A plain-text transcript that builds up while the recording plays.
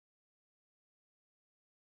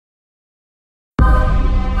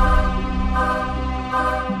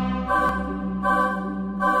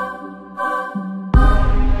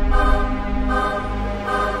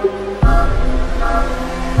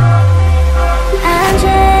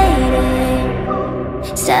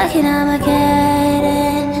stuck in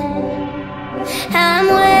Armageddon. I'm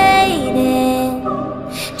waiting,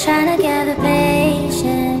 trying to gather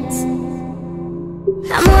patience.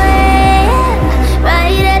 I'm waiting,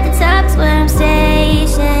 right at the top's where I'm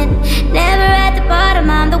stationed. Never at the bottom,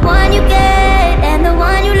 I'm the one you get and the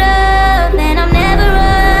one you love, and I'm never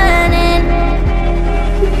running.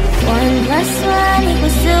 1 + 1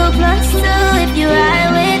 = 2 + 2. If you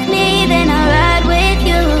ride with me, then I'll ride with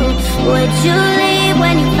you. Would you leave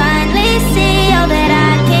when you finally see all that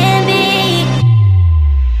I can be?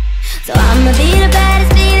 So I'ma be the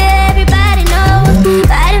baddest bee that everybody knows.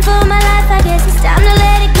 Fighting for my life, I guess it's time to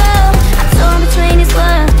let it go. I'm torn between this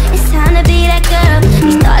world, it's time to be that girl.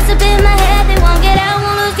 These thoughts up in my head, they won't get out,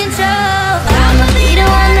 won't lose control. I'ma be the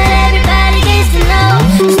one that everybody gets to know.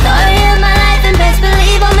 The story of my life, and best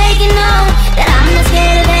believe I'll make it known that I'm not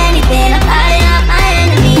scared of anything. I'm fighting off my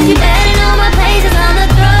enemies. You better know my place is on the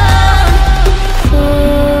throne.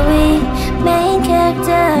 Ooh, main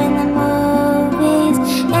character in the movies.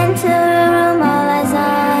 Enter a room, all eyes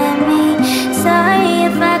on me. Sorry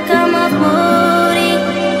if I come off moody,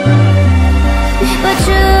 but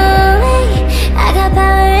truly, I got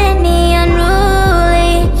power in me,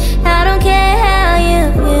 unruly. I don't care how you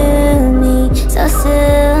view me, so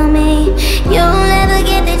sue me. You'll never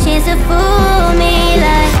get the chance to fool me.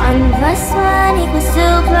 Like 1 + 1 =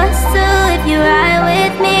 2 + 2. If you ride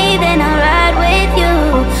with me, then I'll ride with you.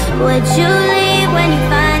 Would you leave when you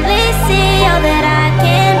finally see all that I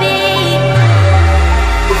can be?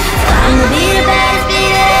 So I'ma be the baddest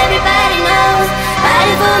bee that everybody knows.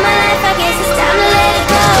 Fighting for my life, I guess it's time to let it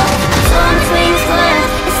go. I'm torn between this world,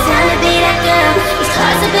 it's time to be that girl. These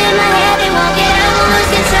thoughts up in my head, they won't get out, won't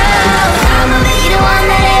lose control. I'ma be the one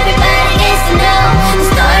that everybody gets to know. The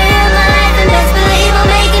story of my life, and best believe I'll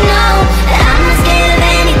make it known that I'm not scared of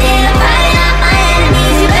anything. I'm fighting off my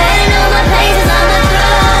enemies. You better know my place is on the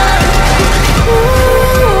throne. Ooh,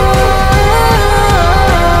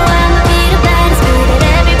 I'ma be the baddest bee that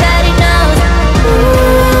everybody knows.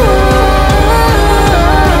 Ooh,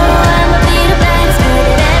 I'ma be the baddest bee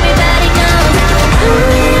that everybody knows.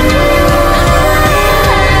 Ooh,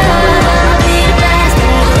 I'ma be the baddest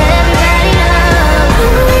bee that everybody knows.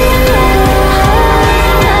 Ooh,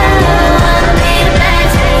 I'ma be the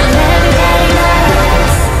baddest bee that everybody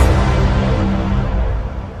knows.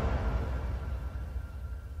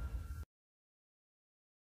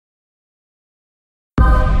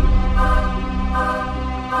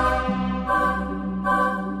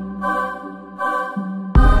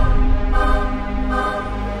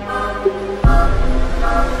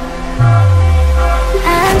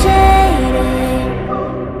 I'm jaded,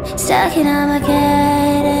 stuck in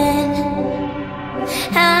Armageddon.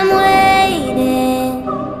 I'm waiting,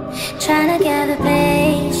 trying to gather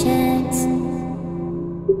patience.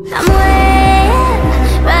 I'm waiting,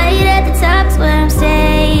 right at the top's where I'm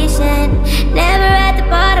stationed. Never at the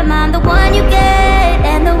bottom, I'm the one you get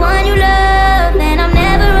and the one you love, and I'm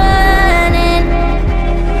never running.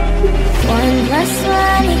 1 +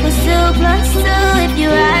 1 = 2 + 2. If you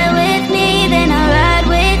ride with me, then I'll ride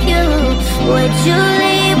with you. Would you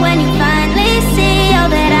leave when you finally see all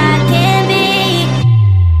that I can be?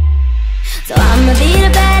 So I'ma be the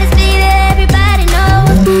baddest bee that everybody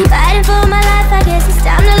knows. Fighting for my life, I guess it's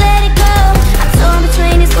time to let it go. I'm torn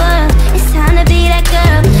between this world, it's time to be that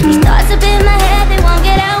girl. These thoughts up in my head, they won't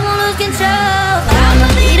get out, won't lose control. I'ma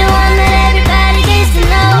be the one that everybody gets to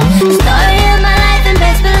know. The story of my life, and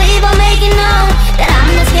best believe I'll make it known that I'm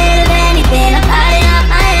not scared of anything. I'm fighting off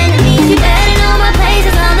my enemies. You better know my place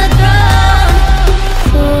is on the throne.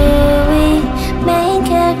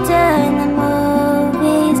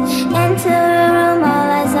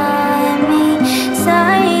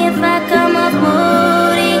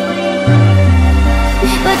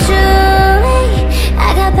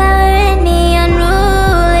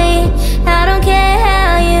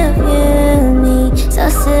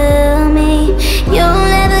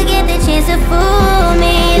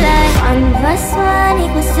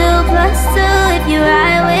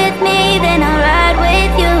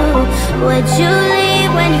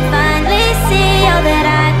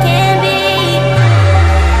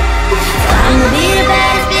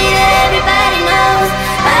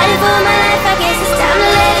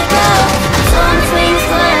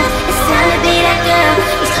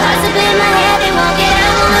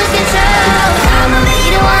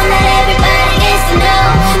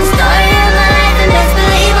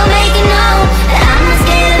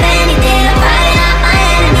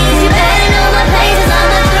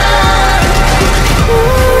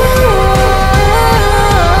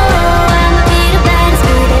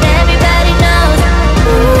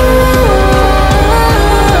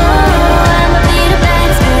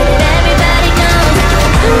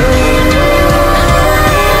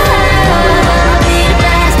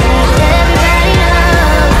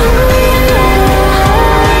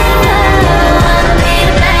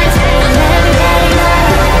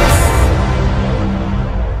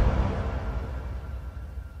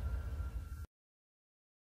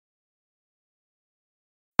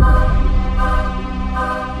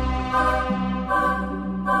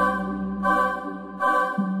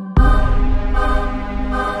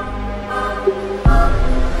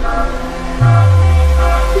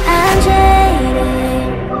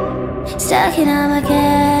 stuck in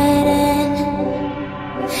Armageddon.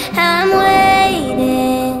 I'm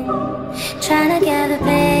waiting, trying to gather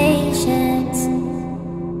patience.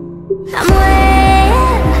 I'm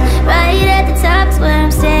waiting, right at the top's where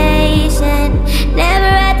I'm stationed. Never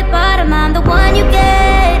at the bottom, I'm the one you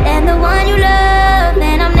get and the one you love,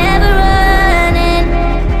 and I'm never running.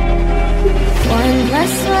 1 +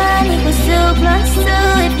 1 = 2 +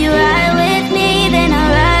 2. If you ride with me, then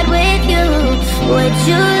I'll ride with you. Would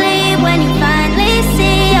you leave when you finally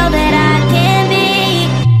see all that I can be?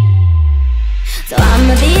 So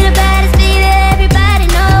I'ma be the baddest bee that everybody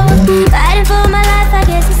knows. Fighting for my life, I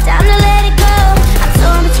guess it's time to let it go. I'm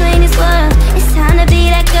torn between this world, it's time to be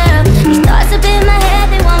that girl. These thoughts up in my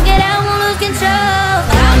head, they won't get out, won't lose control.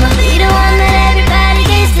 I'ma be the one that everybody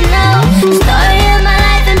gets to know. The story of my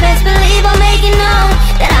life, and best believe I'll make it known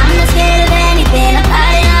that I'm not scared of anything. I'm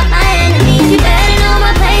fighting out my enemies. You better know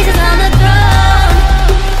my place is on the throne.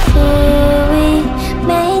 Ooh,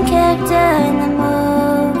 main character in the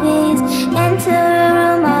movies. Enter a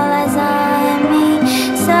room, all eyes on me.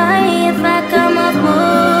 Sorry if I come off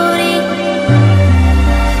moody,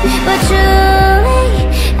 but truly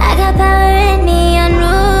I got power in me,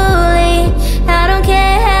 unruly. I don't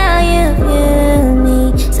care how you view me,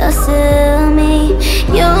 so sue me.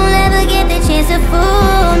 You'll never get the chance to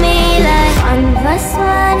fool me. Like 1 +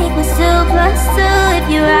 1 = 2 + 2. If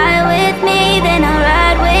you ride with me, then I'll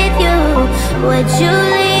ride with you. Would you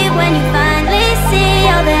leave when you finally see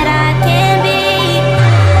all that I can be?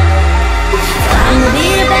 So I'ma be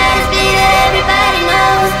the baddest bee that everybody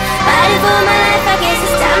knows. Fighting for my life, I guess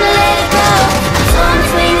it's time to let it go. I'm torn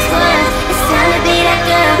between this world, it's time to be that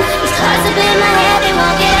girl. These thoughts up in my head, they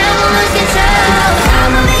won't get out, won't lose control.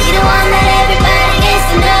 I'ma be the one that everybody gets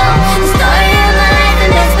to know. The story of my life,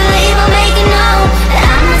 and best believe I'll make it known that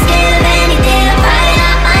I'm not scared of anything. I'm fighting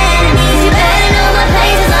out my enemies. You better know my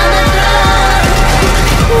place is on the throne.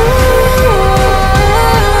 Ooh,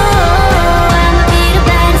 I'ma be the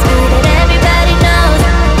baddest bee that everybody knows.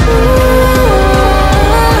 Ooh,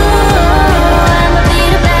 I'ma be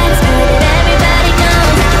the baddest bee that everybody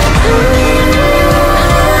knows. Ooh,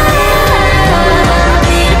 I'ma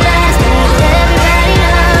be the baddest bee that everybody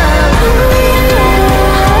knows. Ooh,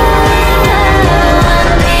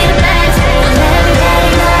 I'ma be the baddest bee that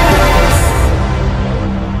everybody knows.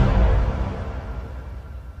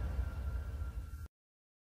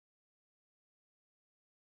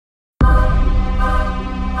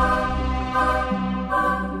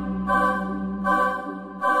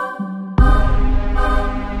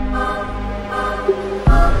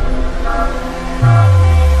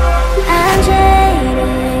 I'm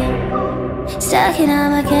jaded, stuck in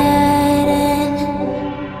Armageddon.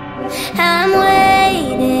 I'm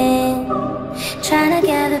waiting, trying to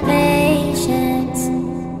gather patience.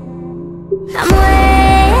 I'm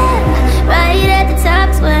waiting, right at the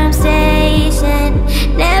top's where I'm stationed.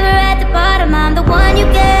 Never at the bottom, I'm the one you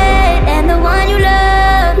get and the one you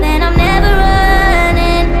love, and I'm never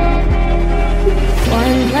running.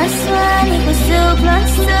 1 + 1 = 2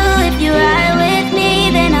 + 2. If you ride with me,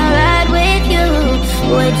 then I'll ride with you.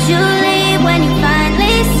 Would you leave when you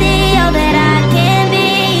finally see all that I can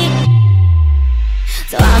be?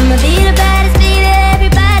 So I'ma be the baddest bee that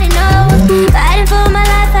everybody knows. Fighting for my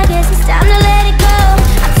life, I guess it's time to let it go.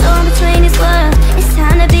 I'm torn between this world, it's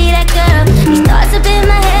time to be that girl. These thoughts up in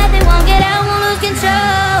my head, they won't get out, won't lose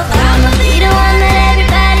control. I'ma be the one that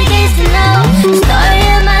everybody gets to know. The story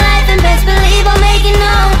of my life, and best believe I'll make it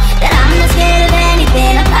known that I'm not scared of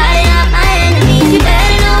anything. I'm fighting out my enemies. You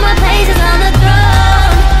better know my place is on the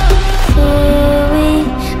throne. Ooh,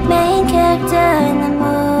 main character in the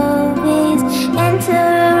movies. Enter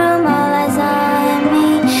a room, all eyes on me.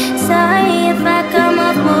 Sorry if I come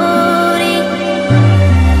off moody,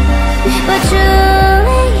 but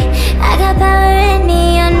truly I got power in me,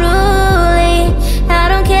 unruly. I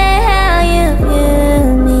don't care how you view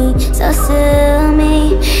me, so sue me.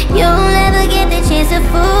 You'll never get the chance to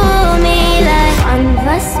fool me. Like 1 +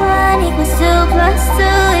 1 = 2 +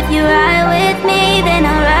 2. If you ride with me, then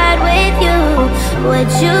I'll ride with you.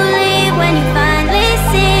 Would you leave when you finally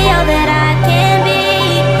see all that I can be?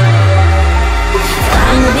 So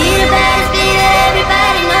I'ma be the baddest bee that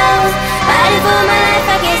everybody knows. Fighting for my life,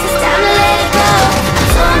 I guess it's time to let it go. I'm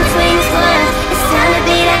torn between this world, it's time to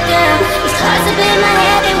be that girl. These thoughts up in my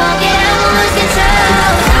head, they won't get out, won't lose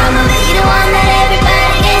control. I'ma be the one that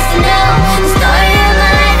everybody gets to know. The story of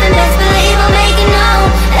my life, and best believe I'll make it known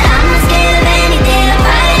that I'm not scared of anything. I'm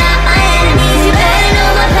fighting out my enemies. You better know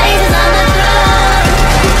my place is on the throne.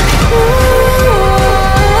 Ooh,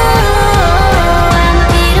 I'ma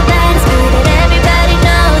be the baddest bee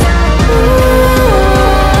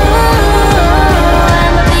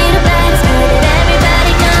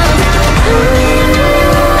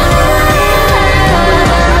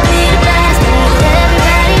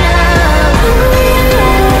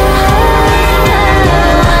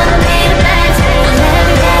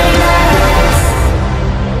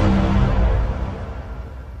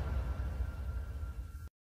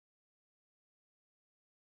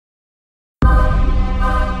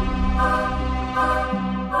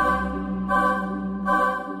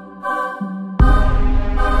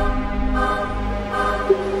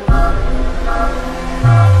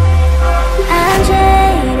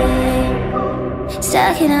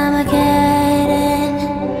stuck in Armageddon.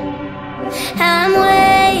 I'm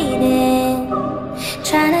waiting,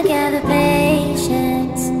 trying to gather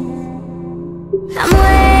patience. I'm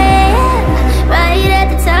waiting, right at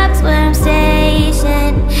the top's where I'm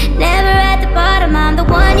stationed. Never at the bottom, I'm the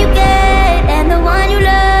one you get and the one you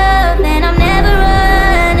love, and I'm never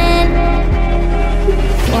running.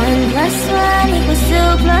 1 + 1 =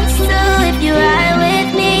 2 + 2. If you ride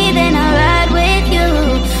with me, then I'll ride with you.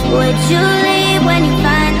 Would you leave when you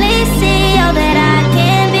finally see all that I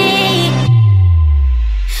can be?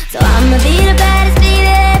 So I'ma be the baddest bee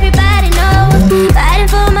that everybody knows. Fighting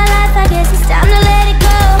for my life, I guess it's time to let it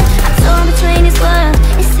go. I'm torn between this world,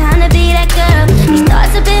 it's time to be that girl. These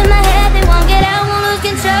thoughts up in my head, they won't get out, won't lose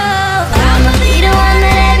control. I'ma be the one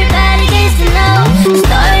that everybody gets to know. The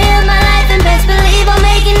story of my life, and best believe I'll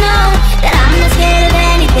make it known that I'm not scared of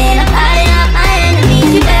anything. I'm fighting out my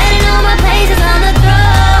enemies. You better know my place is on the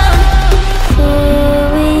throne.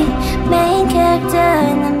 Ooh, main character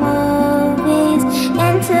in the movies.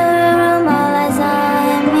 Enter a room, all eyes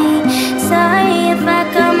on me. Sorry if I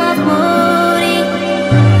come off moody,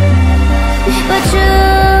 but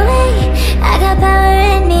truly I got power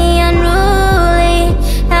in me, unruly.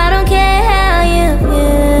 I don't care how you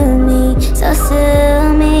view me, so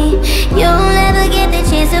sue me. You'll never get the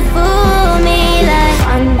chance to fool me. Like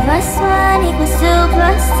 1 + 1 = 2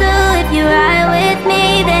 + 2. If you ride with me,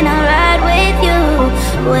 then I'll ride with you.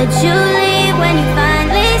 Would you leave when you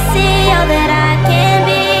finally see all that I can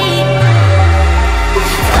be?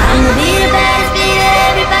 So I'ma be the baddest bee that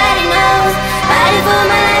everybody knows. Fighting for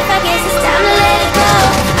my life, I guess it's time to let it go.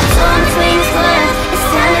 I'm torn between this world, it's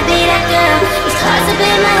time to be that girl. These thoughts up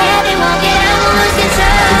in my head, they won't get out, won't lose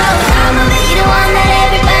control. I'ma be the one that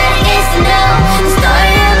everybody gets to know. The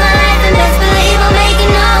story of my life, and best believe I'll make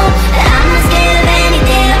it known that I'm not scared of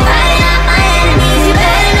anything. I'm fighting out my enemies. You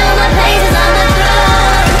better know my place is on the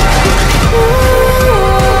throne. Ooh,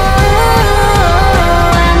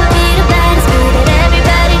 I'ma be the baddest bee that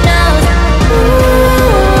everybody knows. Ooh,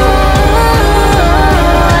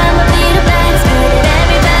 I'ma be the baddest bee that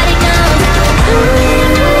everybody knows. Ooh,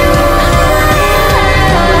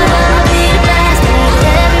 I'ma be the baddest bee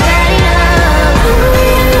that everybody knows. Ooh,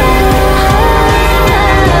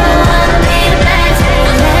 I'ma be the baddest bee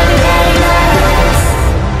that everybody knows.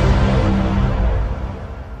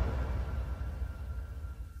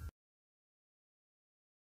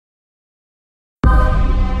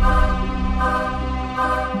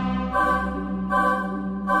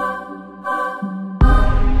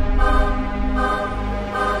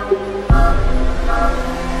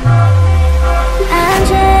 I'm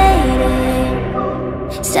jaded,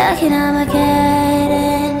 stuck in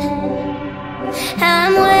Armageddon.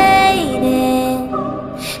 I'm waiting,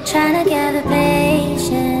 trying to gather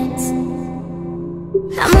patience.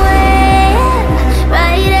 I'm waiting,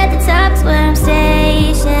 right at the top's where I'm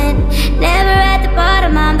stationed. Never at the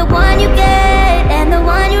bottom, I'm the one you get and the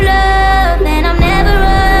one you love, and I'm never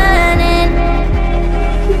running.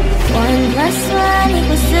 1 +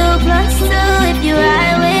 1 = 2 + 2. If you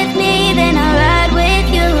ride with me, then I'll ride with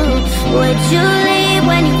you. Would you leave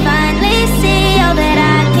when you finally see all that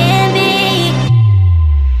I can be?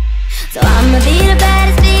 So I'ma be the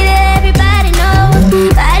baddest bee that everybody knows.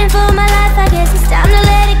 Fighting for my life, I guess it's time to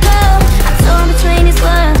let it go. I'm torn between this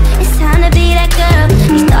world, it's time to be that girl.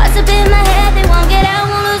 These thoughts up in my head, they won't get out,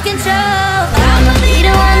 won't lose control. I'ma be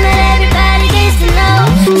the one that everybody gets to know.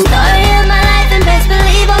 The story of my life, and best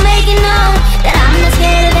believe I'll make it known that I'm not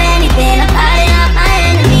scared of anything. I'm fighting out my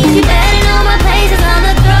enemies. You better know my place is on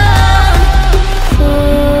the throne.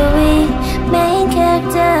 Ooh, main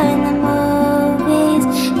character in the movies.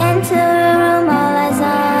 Enter a room, all eyes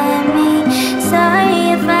on me. Sorry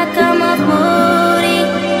if I come off moody,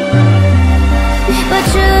 but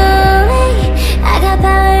truly I got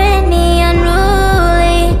power in me,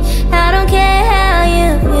 unruly. I don't care how you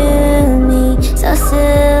view me, so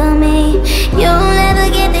sue me. You'll never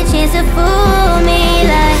get the chance to fool me.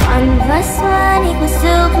 Like 1 + 1 =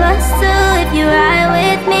 2 + 2. If you ride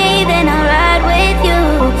with me, then I'll ride with you.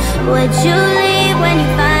 Would you leave when you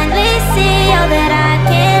finally see all that I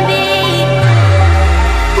can be?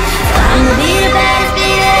 So I'ma be the baddest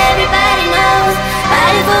bee that everybody knows.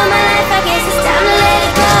 Fighting for my life, I guess it's time to let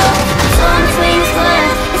it go. I'm torn between this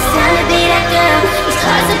world, it's time to be that girl. These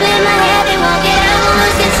thoughts up in my head, they won't get out, won't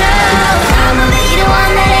lose control. I'ma be the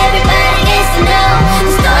one that everybody gets to know.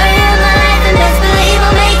 The story of my life, and best believe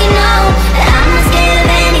I'll make it known that I'm not scared of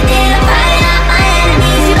anything. I'm fighting out my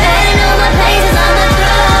enemies. You better know my place is on the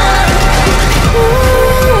throne.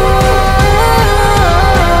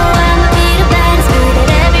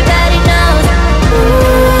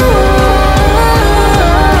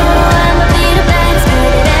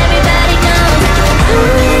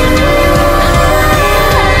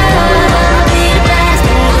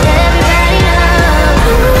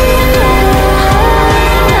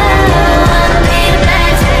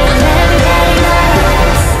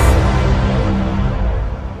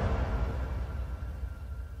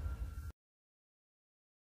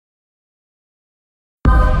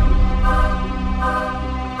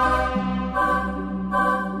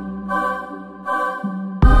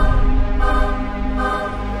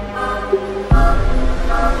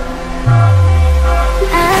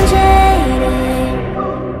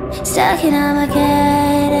 stuck in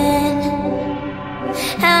Armageddon.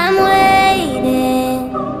 I'm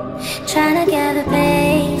waiting, trying to gather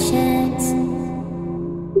patience.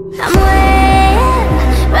 I'm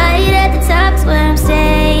waiting, right at the top's where I'm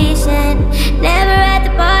stationed. Never at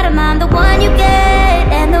the bottom, I'm the one you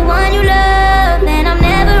get and the one you love, and I'm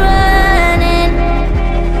never running.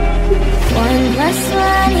 1 +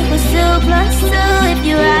 1 = 2 + 2. If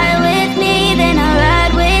you ride with me, then I'll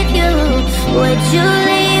ride with you. Would you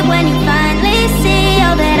leave when you finally see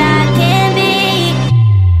all that I can be?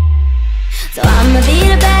 So I'ma be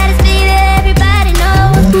the baddest bee that everybody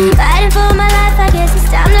knows. Fighting for my life, I guess it's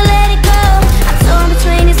time to let it go. I'm torn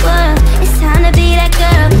between this world, it's time to be that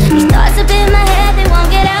girl. These thoughts up in my head, they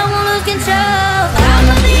won't get out, won't lose control.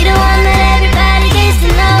 I'ma be the one that everybody gets to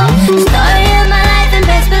know. The story of my life, and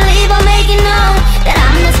best believe I'll make it known that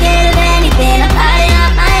I'm not scared of anything. I'm fighting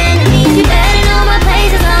up my enemies. You better know my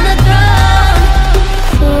place is on the throne.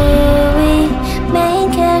 Ooh, we main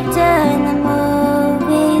character in the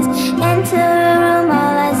movies. Enter a room,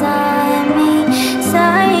 all eyes on me.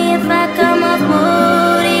 Sorry if I come off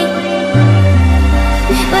moody,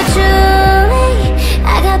 but truly,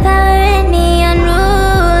 I got power in me,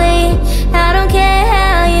 unruly. I don't care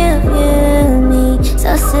how you view me,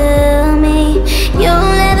 so sue me.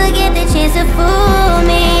 You'll never get the chance to fool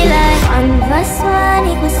me. Like 1 + 1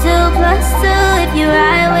 = 2 + 2. If you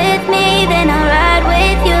ride with me, then I'll ride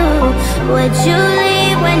with you. Would you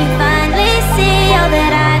leave when you finally see all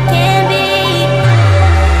that I can be?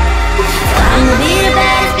 So I'ma be the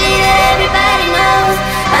baddest bee that everybody knows.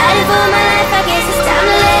 Fighting for my life, I guess it's time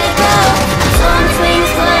to let it go. I'm torn between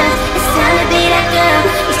this world, it's time to be that girl.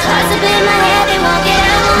 These thoughts up in my head, they won't get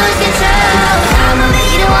out, won't lose control. I'ma be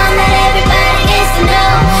the one that everybody gets to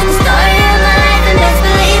know. The story of my life, and best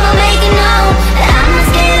believe I'll make it known that I'm not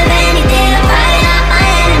scared of anything. I'm fighting out my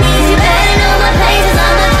enemies. You better know my place is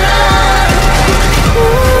on the throne.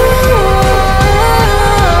 Ooh,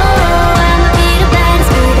 I'ma be the baddest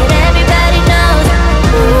bee that everybody knows.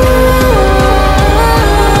 Ooh,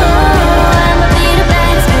 I'ma be the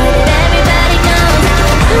baddest bee that everybody knows.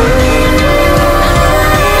 Ooh,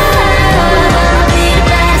 I'ma be the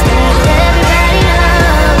baddest bee that everybody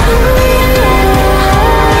knows. Ooh,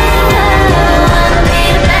 I'ma be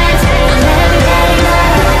the baddest bee that everybody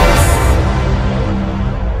knows.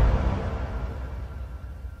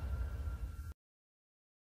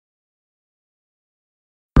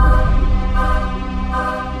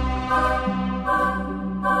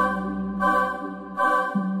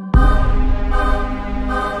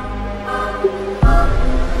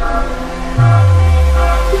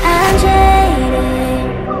 I'm jaded,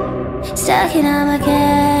 stuck in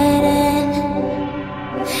Armageddon.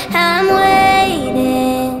 I'm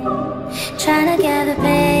waiting, trying to gather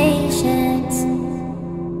patience.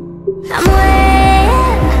 I'm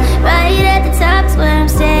waiting, right at the top's where I'm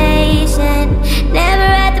stationed. Never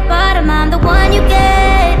at the bottom, I'm the one you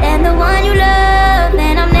get and the one you love,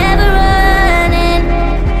 and I'm never running.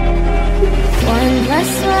 1 +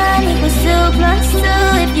 1 = 2 + 2.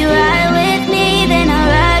 If you ride with me, then I'll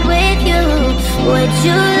ride with you. Would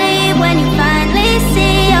you leave when you finally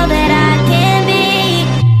see all that I can be?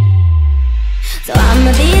 So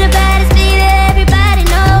I'ma be the baddest bee that everybody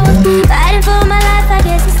knows. Fighting for my life, I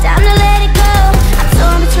guess it's time to let it go. I'm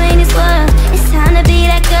torn between this world, it's time to be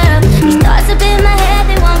that girl. These thoughts up in my head,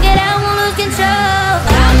 they won't get out, won't lose control.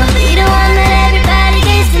 I'ma be the one that everybody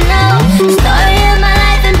gets to know. The story of my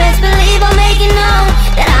life, and best believe I'll make it known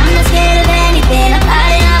that I'm not scared of anything. I'm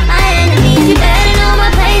fighting out my enemies. You better know my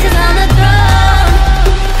place is on the throne.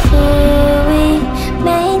 Ooh, we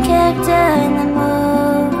main character in the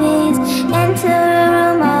movies. Enter a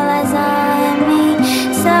room, all eyes on me.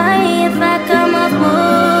 Sorry if I come off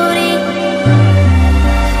moody,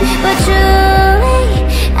 but truly,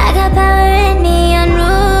 I got power in me,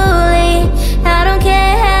 unruly. I don't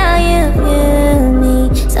care how you view me,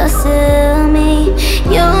 so sue me.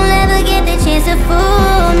 You'll never get the chance to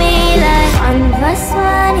fool me. Like 1 +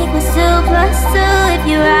 1 = 2 + 2. If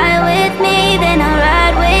you ride with me, then I'll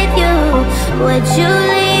ride with you. Would you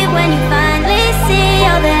leave when you finally see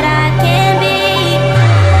all that I can be?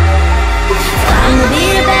 So I'ma be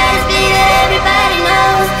the baddest bee that everybody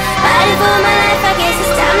knows. Fighting for my life, I guess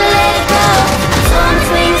it's time to let it go. I'm torn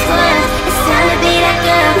between this world, it's time to be that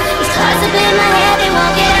girl. These thoughts up in my head, they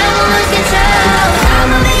won't get out, won't lose control.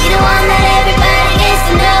 I'ma be the one that everybody gets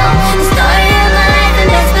to know. The story of my life, and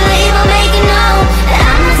best believe I'll make it known that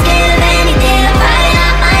I'm not scared of anything. I'm fighting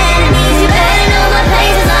out my enemies. You better know my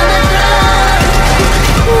place is on the throne.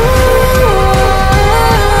 Ooh,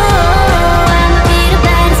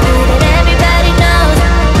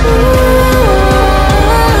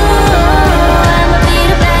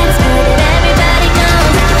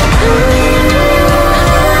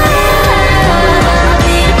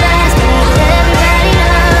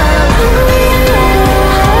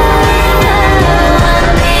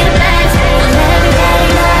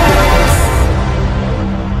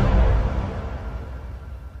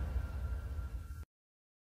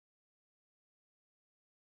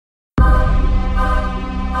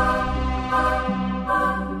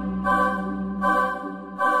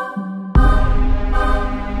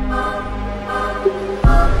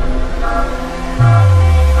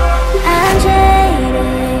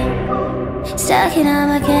 stuck in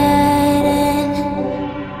Armageddon.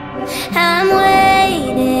 I'm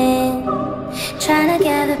waiting, trying to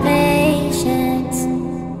gather patience.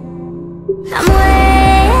 I'm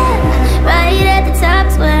waiting, right at the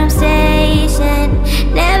top's where I'm stationed.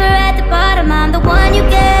 Never at the bottom, I'm the one you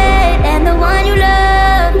get and the one you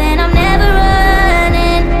love, and I'm never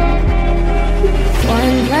running.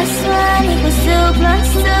 1 plus 1 equals 2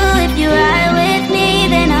 plus 2. If you ride with me,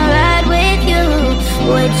 then I'll ride with you.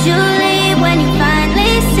 Would you leave when you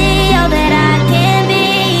finally see all that I can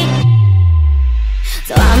be?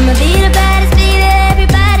 So I'ma be the baddest bee that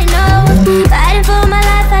everybody knows. Fighting for my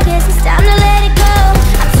life, I guess it's time to let it go.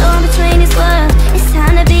 I'm torn between this world, it's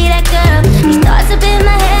time to be that girl. These thoughts up in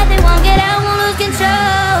my head, they won't get out, won't lose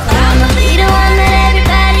control. I'ma be the one that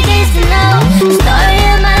everybody gets to know. The story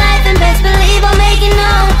of my life, and best believe I'll make it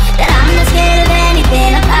known that I'm not scared of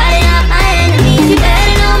anything. I'm fighting off my enemies. You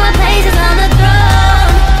better know my place is on the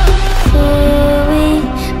throne. Ooh,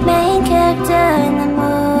 main character in the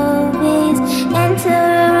movies. Enter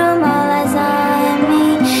a room, all eyes on me.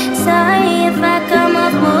 Sorry if I come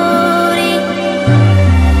off moody,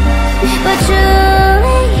 but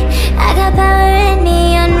truly, I got power in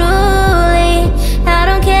me, unruly. I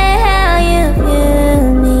don't care how you view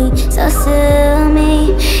me, so sue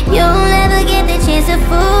me. You'll never get the chance to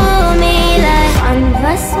fool me. Like 1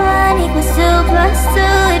 plus 1 equals 2 plus 2.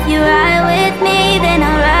 If you ride with me, then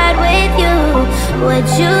I'll ride with you. Would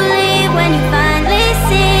you leave when you finally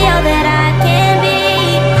see all that I can be?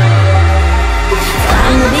 So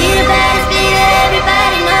I'ma be the baddest bee that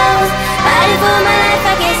everybody knows. Fighting for my life,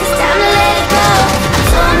 I guess it's time to let it go. I'm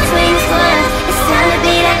torn between these words, it's time to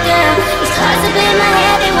be that girl. These thoughts up in my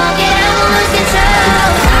head, they won't get out, won't lose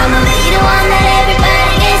control. I'ma be the one that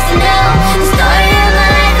everybody gets to know. The story of my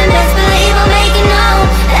life, and best believe I'll make it known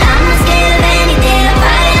that I'm not scared of anything. I'm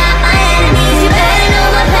fighting off my enemies. You better know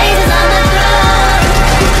my place is on the throne.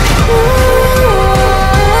 Ooh,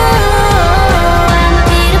 I'ma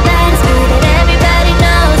be the baddest bee that everybody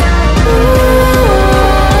knows. Ooh,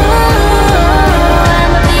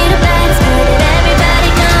 I'ma be the baddest bee that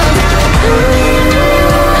everybody knows.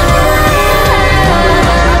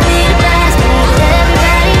 I'ma be the baddest bee that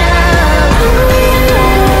everybody knows.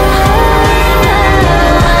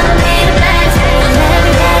 I'ma be the baddest bee that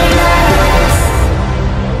everybody knows.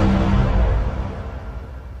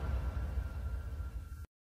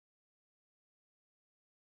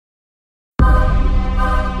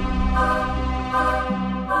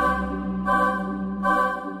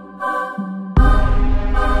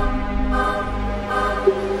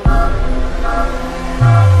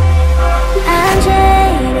 I'm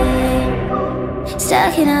jaded,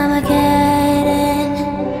 stuck in Armageddon.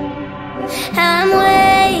 I'm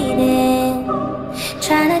waiting,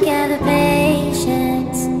 trying to gather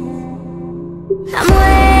patience. I'm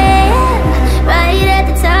waiting, right at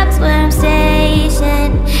the top's where I'm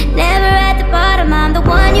stationed. Never at the bottom, I'm the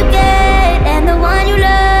one you get and the one you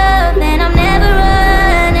love, and I'm never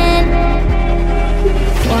running.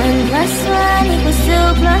 1 plus 1 equals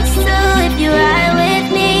 2 plus 2. If you ride with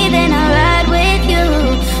me, then I'll ride with you.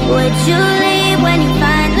 Would you leave when you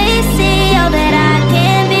finally see all that I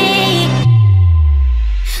can be?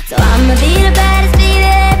 So I'ma be the baddest bee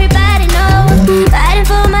that everybody knows. Fighting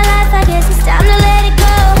for my life, I guess it's time to let it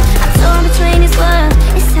go. I'm torn between this world,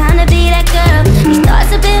 it's time to be that girl. These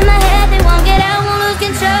thoughts up in my head, they won't get out, won't lose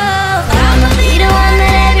control. I'ma be the one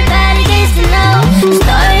that everybody gets to know. The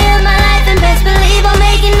story of my life, and best believe I'll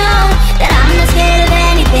make it known that I'm not scared of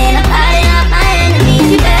anything. I'm fighting off my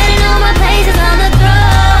enemies. You better know my place is on the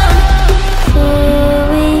throne.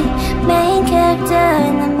 Ooh, main character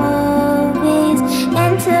in the movies.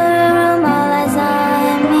 Enter a room, all eyes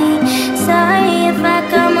on me. Sorry if I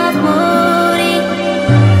come off moody,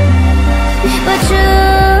 but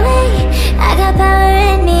truly, I got power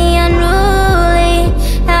in me, unruly.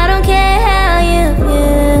 I don't care how you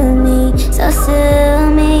view me, so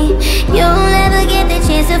sue me. You'll never get the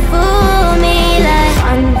chance to fool me. Like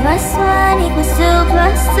 1 plus 1 equals 2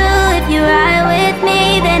 plus 2. If you ride with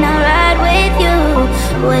me, then I'll ride with you.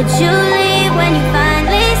 Would you leave when you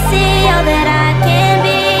finally see all that I can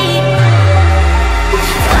be?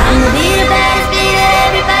 So I'ma be the baddest bee that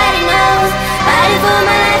everybody knows. Fighting for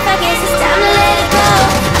my life, I guess it's time to let it go.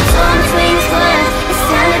 I'm torn between these words, it's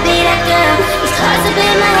time to be that girl. These thoughts up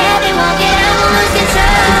in my head, they won't get out, won't lose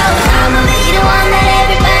control. I'ma be the one that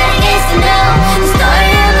everybody gets to know. The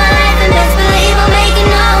story of my life, and best believe I'll make it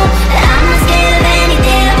known that I'm not scared of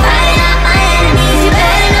anything. I'm fighting off my enemies. You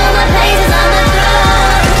better know my place is on the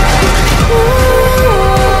throne. Ooh,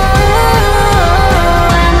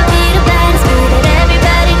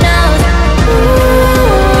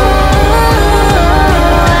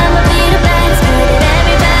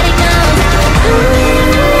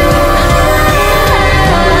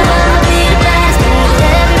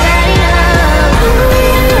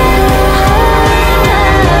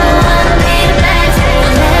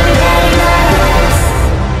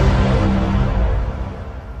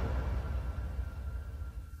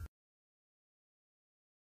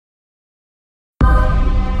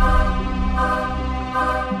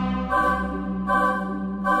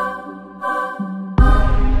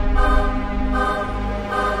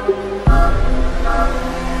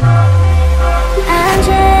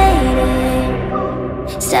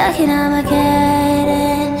 stuck in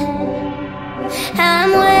Armageddon.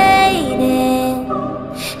 I'm waiting,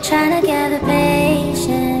 trying to gather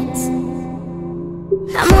patience.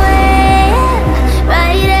 I'm waiting,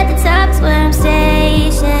 right at the top's where I'm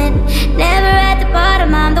stationed. Never at the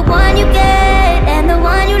bottom, I'm the one you get and the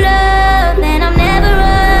one you love, and I'm never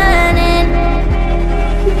running.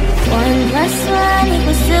 1 + 1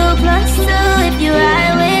 = 2 + 2. If you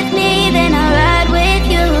ride with me, then I'll ride with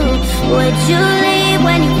you. Would you leave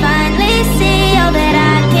when you finally see all that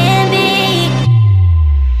I can be?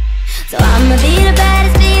 So I'ma be the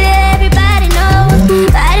baddest bee that everybody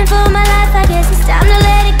knows. Fighting for my life, I guess it's time to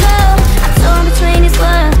let it go. I'm torn between this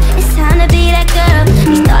world, it's time to be that girl.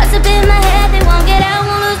 These thoughts up in my head, they won't get out,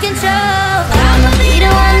 won't lose control. I'ma be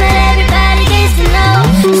the one that everybody gets to know.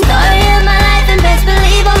 The story of my life, and best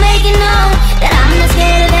believe I'll make it known that I'm not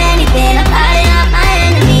scared of anything. I'm fighting off my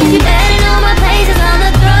enemies. You better know my place is on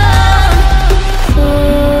the throne.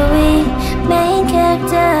 Ooh, main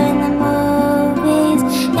character in the movies.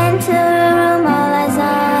 Enter a room, all eyes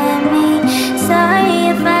on me.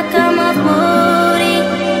 Sorry if I come off moody,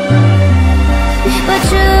 but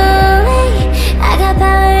truly I got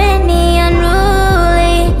power in me,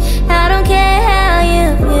 unruly. I don't care how you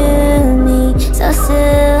view me, so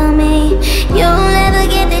sue me. You'll never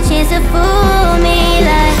get the chance to fool me.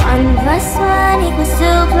 Like 1 + 1 =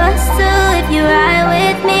 2 + 2. If you ride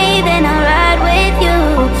with me, then I'll ride with you.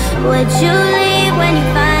 Would you leave when you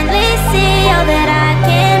finally see all that I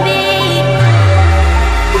can be?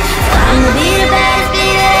 So I'ma be the baddest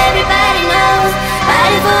bee that everybody knows.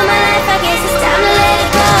 Fighting for my life, I guess it's time to let it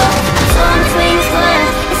go. I'm torn between this world,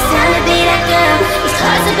 it's time to be that girl. These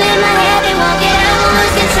thoughts up in my head, they won't get out, won't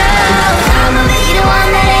lose control. I'ma be the one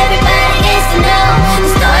that everybody gets to know. The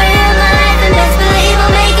story of my life, and best believe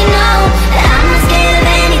I'll make it known that I'm not scared of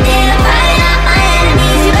anything. I'm fighting off my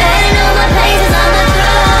enemies. You better know my place is on the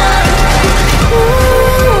throne. Ooh,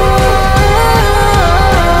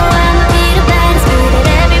 I'ma be the baddest bee that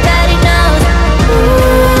everybody knows.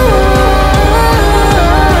 Ooh,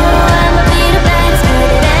 I'ma be the baddest bee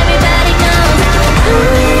that everybody knows.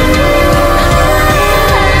 Ooh,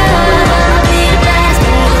 I'ma be the baddest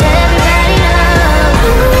bee that everybody knows.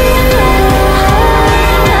 Ooh,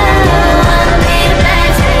 I'ma be the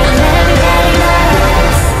baddest bee that everybody knows.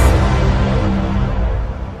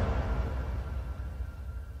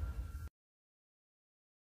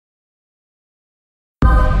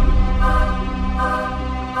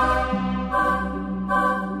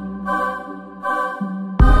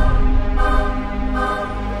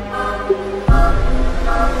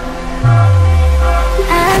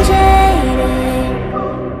 I'm jaded,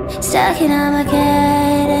 stuck in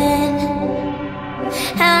Armageddon.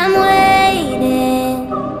 I'm waiting,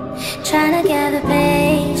 trying to gather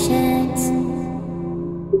patience.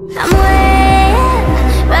 I'm waiting,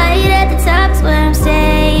 right at the top's where I'm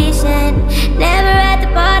stationed. Never at the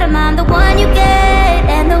bottom, I'm the one you get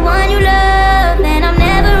and the one you love, and I'm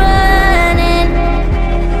never running.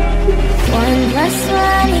 1 +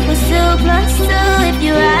 1 = 2 + 2. If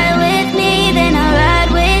you ride with me, then I'll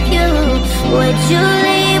ride with you. Would you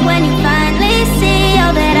leave when you finally see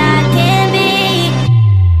all that I can be?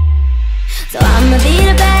 So I'ma be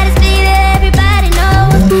the baddest bee that everybody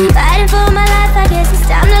knows. Fighting for my life, I guess it's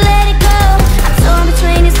time to let it go. I'm torn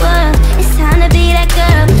between this world, it's time to be that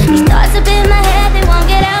girl. These thoughts up in my head, they won't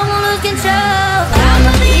get out, won't lose control.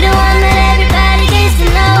 I'ma be the one that everybody gets to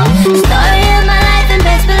know. The story of my life, and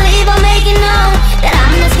best believe I'll make it known that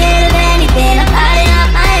I'm not scared of anything. I'm fighting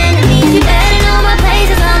off my enemies. You better know my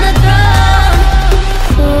place is on the throne.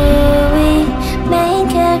 Ooh, main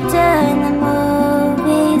character in the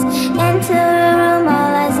movies. Enter a room,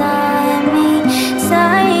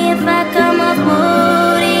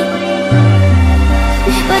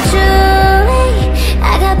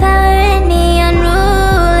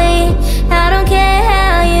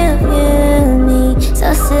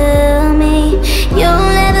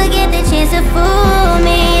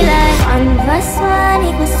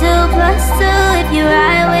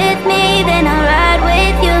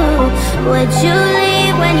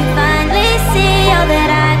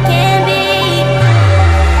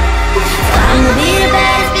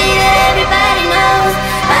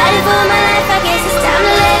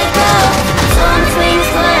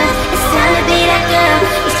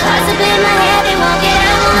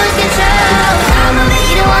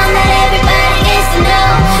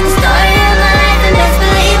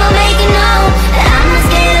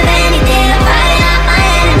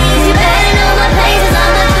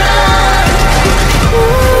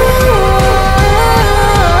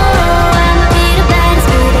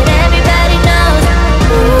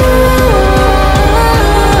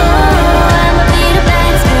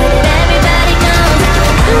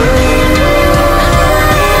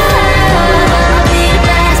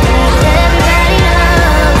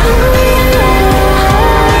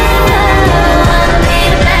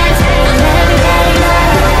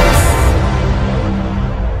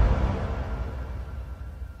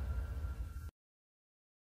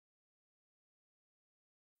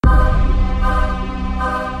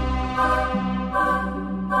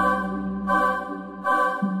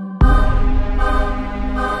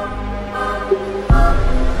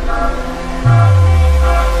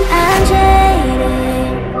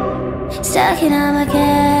 stuck in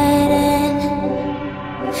Armageddon.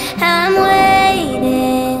 I'm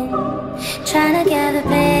waiting, trying to gather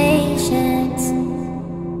patience.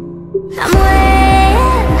 I'm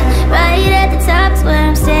waiting, right at the top's where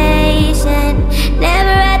I'm stationed. Never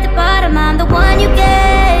at the bottom, I'm the one you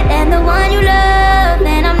get and the one you love,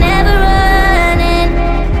 and I'm never running.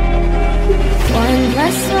 1 +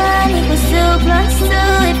 1 = 2 + 2.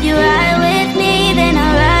 If you ride with me, then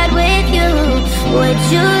I'll ride with you. Would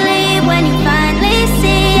you leave when you finally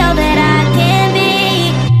see all that I can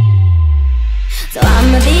be? So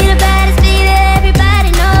I'ma be the baddest bee that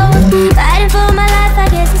everybody knows. Fighting for my life, I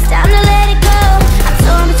guess it's time to let it go. I'm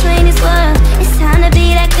torn between this world, it's time to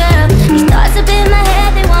be that girl. These thoughts up in my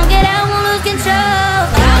head, they won't get out, won't lose control.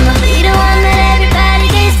 I'ma be the one that everybody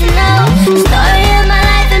gets to know. The story of my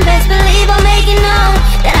life, and best believe I'll make it known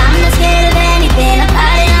that I'm not scared of anything. I'm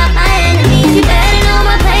fighting out my enemies. You better know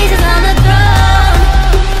my place is on the throne.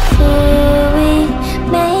 Ooh-wee,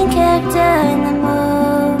 main character in the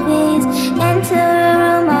movies. Enter a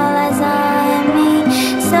room, all eyes on me.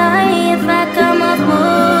 Sorry if I come off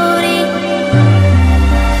moody,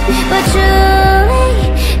 but truly,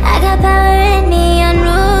 I got power in me,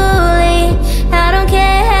 unruly. I don't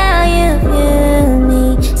care how you view me,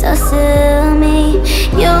 so sue me.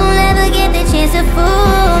 You'll never get the chance to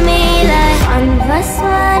fool me. Like 1 +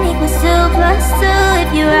 1 = 2 + 2. If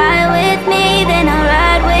you ride with me, then I'll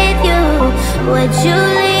ride with you. Would you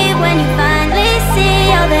leave when you finally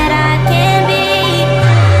see all that I can be?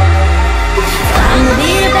 So I'ma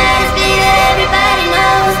be the baddest bee that everybody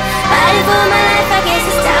knows. Fighting for my life, I guess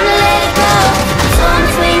it's time to let it go. I'm torn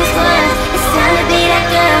between these worlds, it's time to be that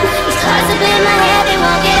girl. These thoughts up in my head, they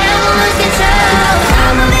won't get out, won't lose control.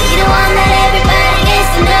 I'ma be the one that everybody gets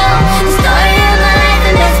to know. The story of my life,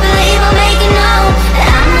 and best believe I'll make it known that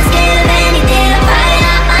I'm not scared of anything. I'm fighting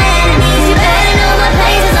out my enemies. You better know my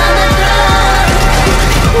place is on the throne.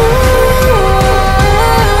 Ooh,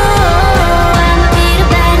 I'ma be the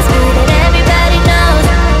baddest bee that everybody knows.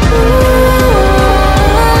 Ooh,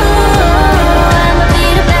 I'ma be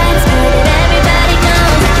the baddest bee that everybody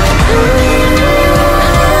knows. Ooh,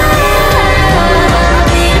 I'ma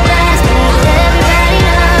be the baddest bee that everybody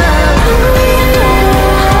knows. Ooh,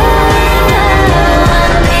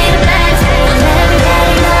 I'ma be the baddest bee that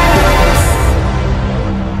everybody knows.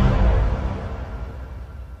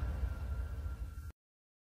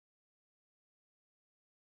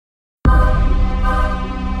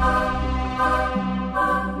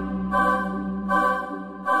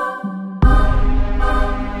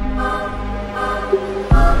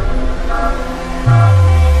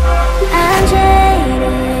 I'm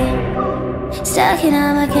jaded, stuck in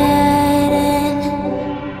Armageddon.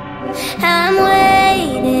 I'm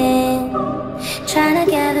waiting, trying to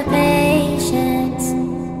gather patience.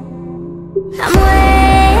 I'm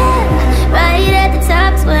waiting, right at the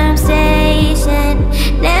top's where I'm stationed.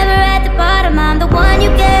 Never at the bottom, I'm the one you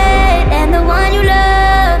get and the one you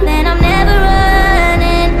love, and I'm never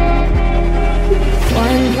running.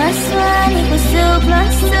 1 + 1 = 2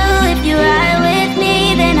 + 2. If you ride with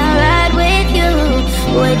me, then I'll ride with you.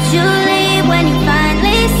 Would you leave when you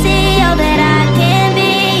finally see all that I can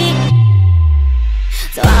be?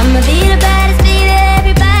 So I'ma be the baddest bee that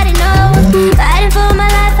everybody knows. Fighting for my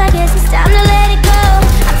life, I guess it's time to let it go.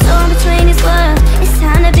 I'm torn between this world, it's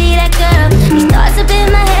time to be that girl. These thoughts up in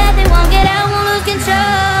my head, they won't get out, won't lose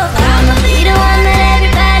control. I'ma be the one that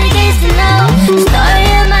everybody gets to know. The story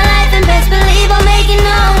of my life, and best believe I'll make it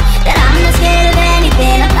known that I'm not scared of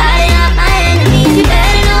anything. I'm fighting out my enemies. You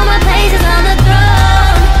better know my place is on the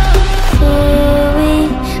throne.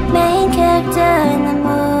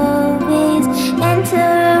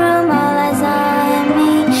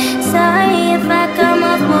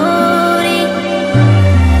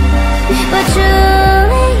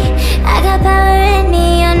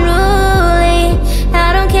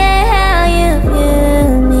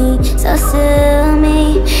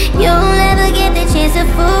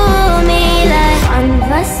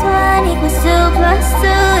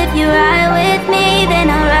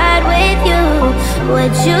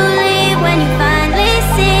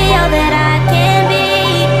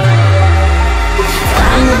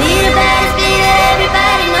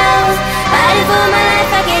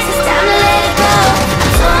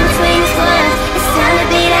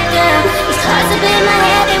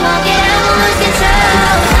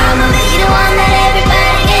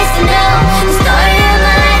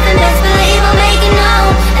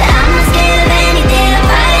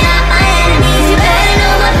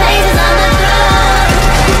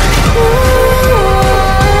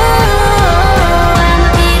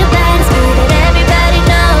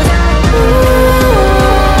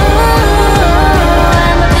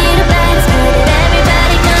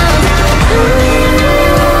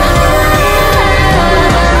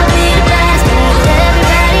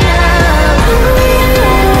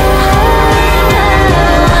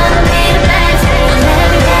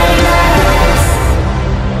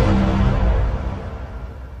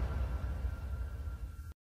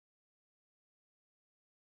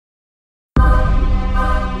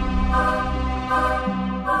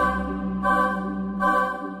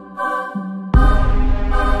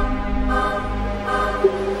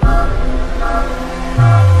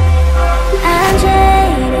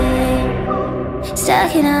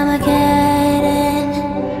 stuck in Armageddon.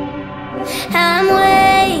 I'm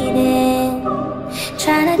waiting,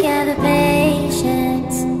 trying to gather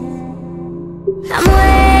patience. I'm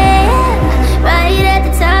way up, right at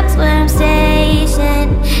the top's where I'm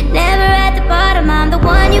stationed. Never at the bottom, I'm the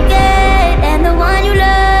one you get and the one you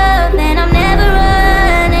love, and I'm never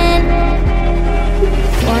running.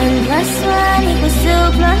 1 plus 1 equals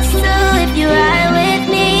 2 plus 2. If you ride with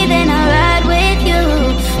me, then I'll ride with you.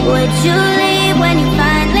 Would you leave when you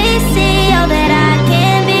finally see all that I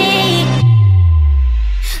can be?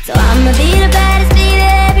 So I'ma be the baddest bee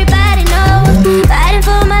that everybody knows. Fighting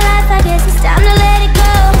for my life, I guess it's time to let it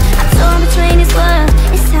go. I'm torn between these worlds,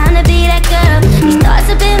 it's time to be that girl. These thoughts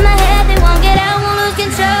up in my head, they won't get out, won't lose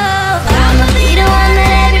control. I'ma be the one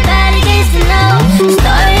that everybody gets to know. The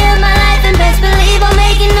story of my life, and best believe I'll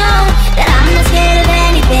make it known that I'm not scared of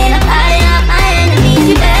anything. I'm fighting off my enemies.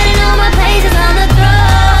 You better know my place is on the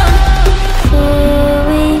throne.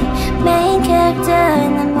 Ooh, main character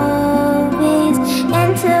in the movies.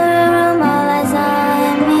 Enter a room, all eyes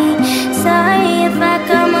on me. Sorry if I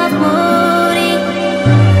come off moody,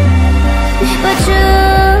 but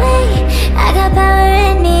truly, I got power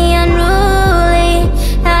in me, unruly.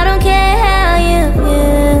 I don't care how you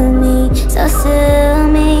view me, so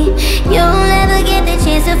sue me. You'll never get the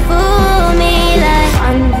chance to fool me. Like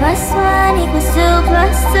 1 plus 1 equals 2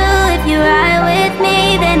 plus 2. If you ride with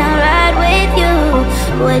me, then I'll ride with you.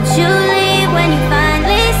 Would you leave when you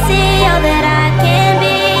finally see all that I can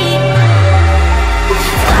be?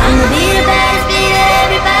 So I'ma be the baddest bee that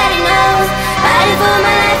everybody knows. Fighting for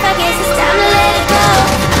my life, I guess it's time to let it go.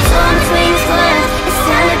 I'm torn between these worlds, it's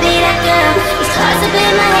time to be that girl. These thoughts up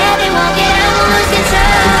in my head, they won't get out, won't lose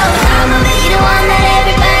control. I'ma be the one that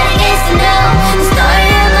everybody gets to know. The story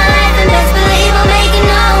of my life, and best believe I'll make it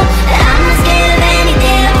known that I'm not scared of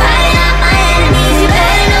anything. I'm fighting off my enemies. You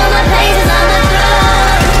better know my place is on the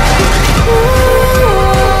throne. Ooh,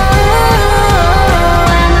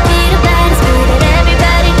 I'ma be the baddest bee that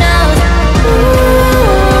everybody knows. Ooh,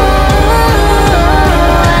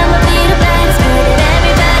 I'ma be the baddest bee that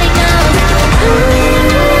everybody knows. Ooh,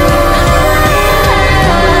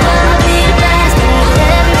 I'ma be the baddest bee that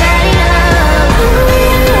everybody knows. Ooh,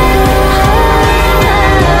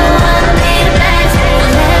 I'ma be the baddest bee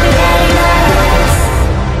that everybody knows.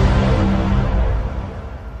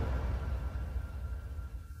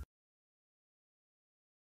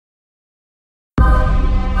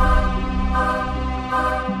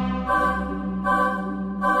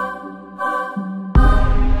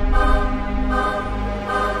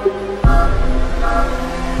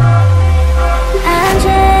 I'm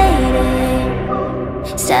jaded,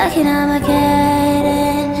 stuck in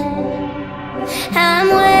Armageddon. I'm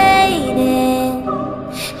waiting,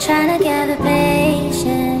 trying to gather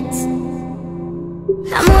patience.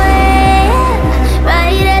 I'm way up,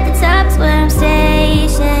 right at the top's where I'm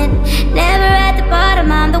stationed. Never at the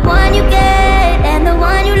bottom, I'm the one you get and the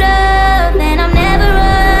one you love, and I'm never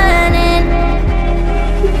running.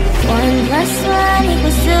 1 plus 1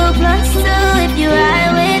 equals 2 plus 2. If you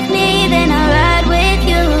ride with me, then I'll ride with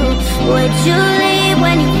you. Would you leave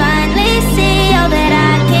when you finally see all that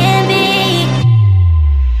I can be?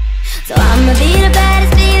 So I'ma be the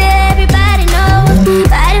baddest bee that everybody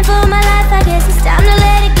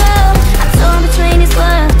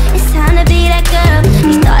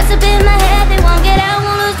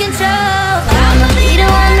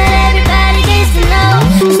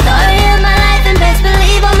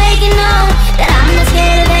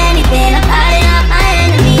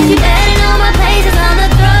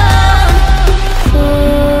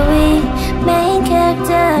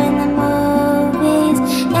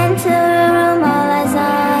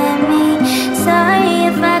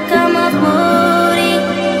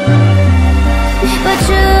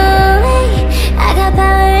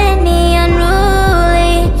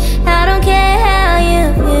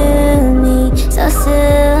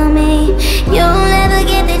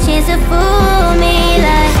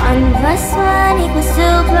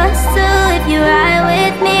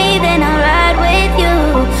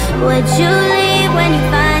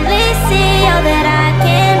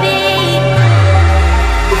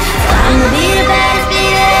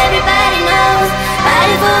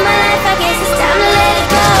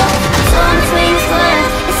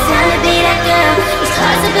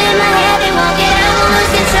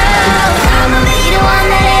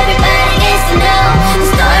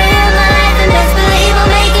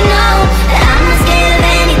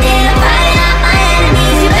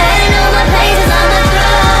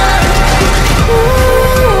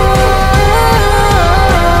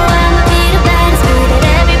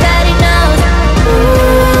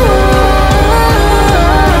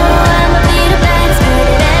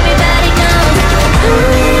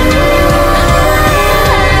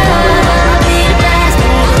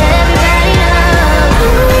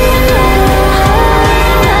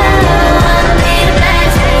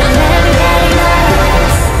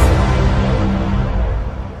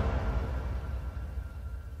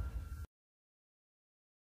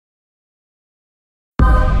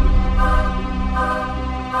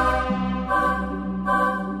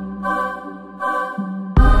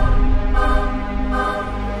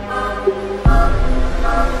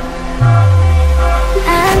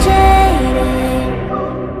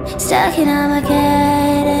stuck in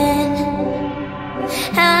Armageddon.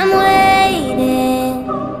 I'm waiting,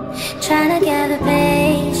 trying to gather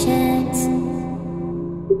patience.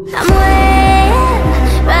 I'm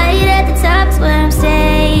waiting, right at the top's where I'm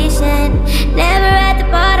stationed. Never at the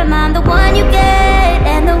bottom, I'm the one you get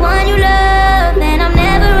and the one you love, and I'm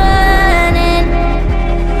never running.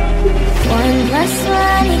 1 +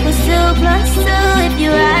 1 = 2 + 2. If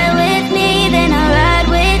you ride with me, then I'll ride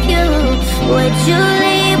with you. Would you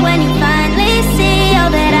leave when you finally see all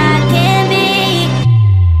that I can be?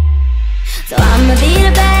 So I'ma be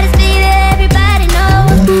the baddest bee that everybody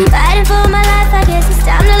knows. Fighting for my life, I guess it's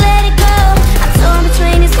time to let it go. I'm torn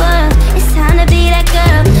between this world, it's time to be that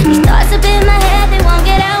girl. These thoughts up in my head, they won't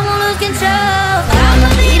get out, won't lose control.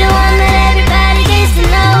 I'ma be the one that everybody gets to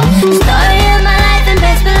know. The story of my life, and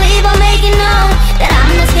best believe I'll make it known that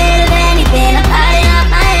I'm not scared of anything. I'm fighting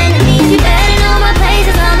off my enemies. You better know my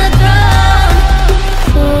place is on the throne.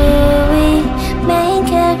 Ooh, main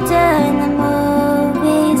character in the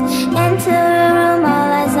movies. Enter a room,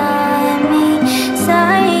 all eyes on me.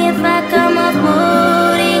 Sorry if I come off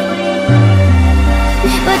moody,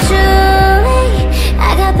 but truly I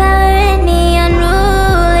got power in me,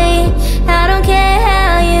 unruly. I don't care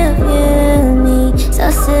how you view me, so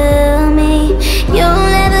sue me. You'll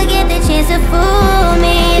never get the chance to fool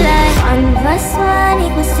me. Like 1 + 1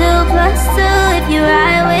 = 2 + 2. If you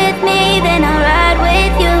ride with me, then I'll ride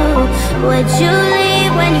with you. Would you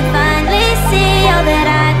leave when you finally see all that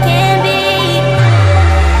I can be?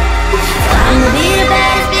 So I'ma be the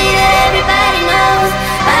baddest bee that everybody knows.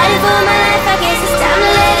 Fighting for my life, I guess it's time to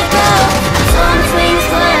let it go. I'm torn between these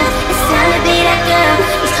words, it's time to be that girl.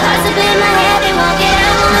 These thoughts up in my head, they won't get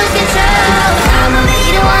out, won't lose control. I'ma be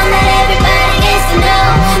the one that everybody gets to know.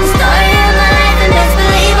 The story of my life, and best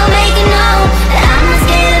believe I'll make it known that I'm not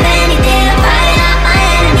scared of anything. I'm fighting off my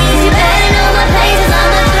enemies. You better know my place is on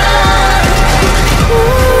the throne. Ooh,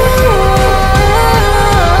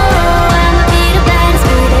 I'ma be the baddest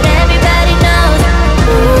bee that everybody knows.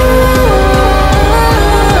 Ooh,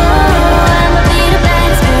 I'ma be the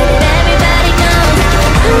baddest bee that everybody knows. I'ma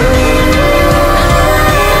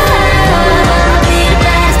be the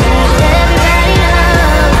baddest bee that everybody knows.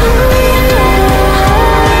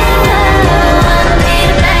 I'ma be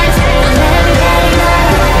the baddest bee that everybody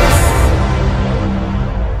knows.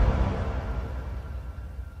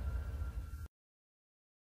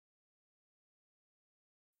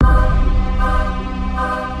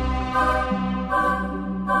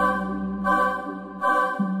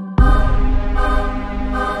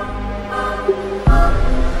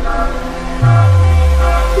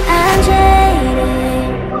 I'm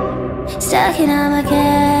jaded, stuck in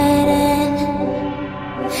Armageddon.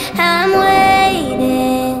 I'm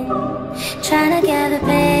waiting, trying to gather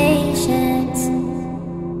patience.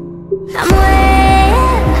 I'm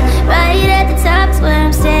waiting, right at the top's where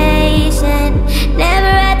I'm stationed.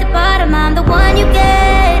 Never at the bottom, I'm the one you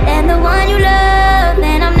get and the one you love,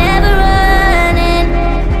 and I'm never running.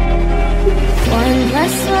 1 +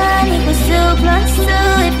 1 = 2 + 2.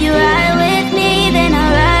 If you ride with me, then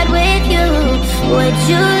I'll ride with you. Would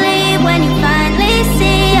you leave when you finally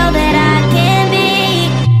see all that I can be?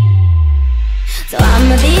 So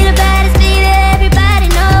I'ma be the baddest bee that everybody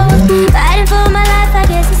knows. Fighting for my life, I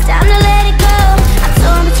guess it's time to let it go. I'm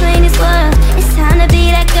torn between this world, it's time to be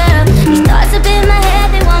that girl. These thoughts up in my head,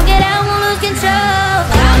 they won't get out, won't lose control.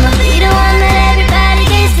 I'ma be the one that everybody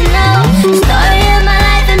gets to know. The story of my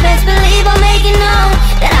life, and best believe I'll make it known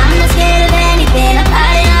that I'm not scared of anything. I'm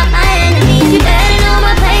fighting off my enemies. You better know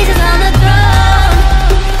my place is on the throne.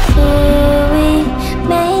 Ooh,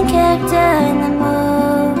 main character in the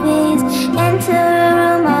movies. Enter a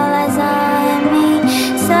room, all eyes on me.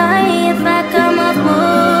 Sorry if I come off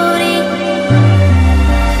moody,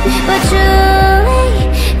 but truly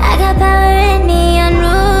I got power in me,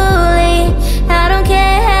 unruly. I don't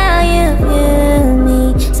care how you view me,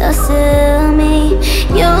 so sue me.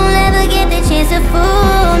 You'll never get the chance to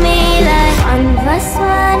fool me. Like 1 +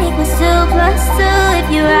 1 = 2 + 2. If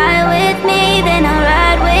you ride with me, then I'll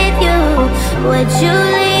ride with you. Would you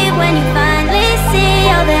leave when you finally see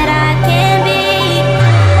all that I can be?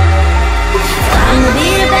 So I'ma be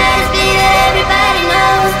the baddest bee that everybody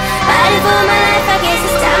knows. Fighting for my life, I guess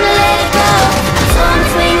it's time to let it go. I'm torn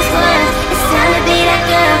between these words, it's time to be that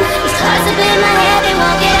girl. These thoughts up in my head, they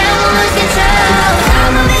won't get out, won't lose control.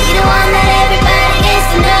 I'ma be the one that everybody gets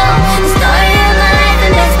to know. The story of my life,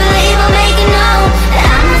 and best believe I'll make it known that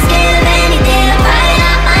I'm not scared of anything. I'm fighting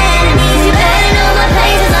off my enemies. You better know my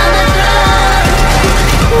place is on the throne.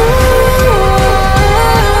 Ooh,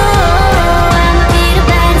 I'ma be the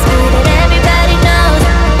baddest bee that everybody knows.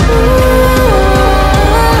 Ooh,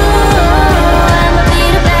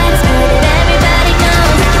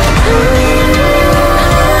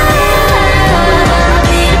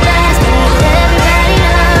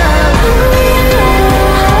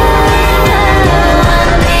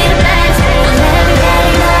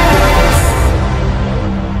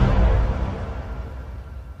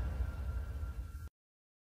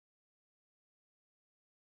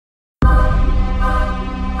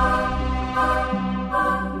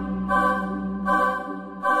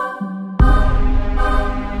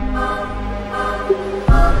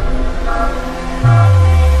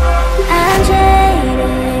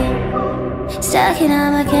 stuck in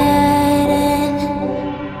Armageddon.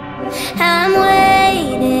 I'm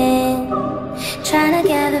waiting, trying to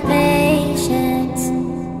gather patience.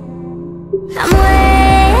 I'm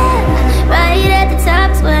waiting, right at the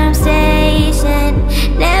top's where I'm stationed.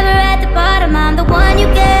 Never at the bottom, I'm the one you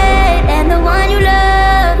get and the one you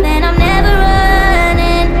love, and I'm never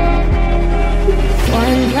running.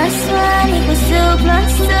 1 + 1 = 2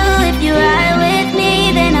 + 2. If you ride with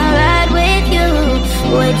me, then I'll ride with you.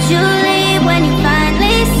 Would you leave when you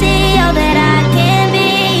finally see all that I can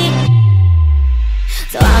be?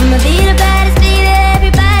 So I'ma be the baddest bee that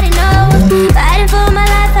everybody knows. Fighting for my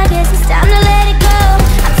life, I guess it's time to let it go.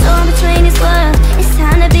 I'm torn between this world, it's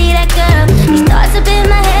time to be that girl. These thoughts up in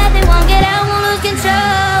my head, they won't get out, won't lose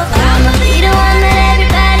control. So I'ma be the one that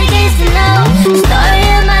everybody gets to know. The story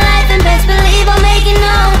of my life, and best believe I'll make it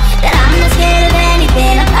known that I'm not scared of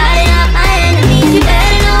anything. I'm fighting off my enemies. You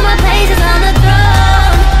better know my place is on the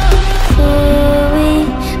throne. Ooh,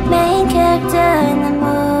 main character in the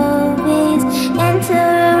movies. Enter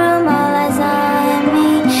a room, all eyes on me.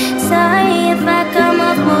 Sorry if I come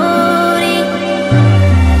off moody,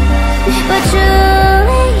 but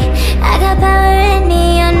truly, I got power in me,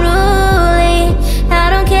 unruly. I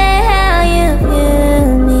don't care how you view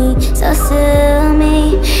me, so sue me.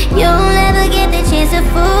 You'll never get the chance to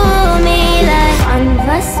fool me. Like 1 +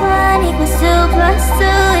 1 = 2 +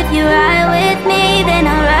 2. If you ride with me, then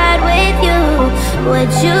I'll ride with you.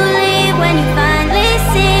 Would you leave when you finally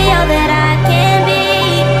see all that I can be?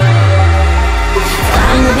 So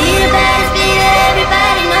I'ma be the baddest bee that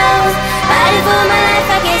everybody knows. Fighting for my life,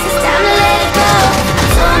 I guess it's time to let it go. I'm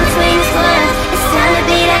torn between this world, it's time to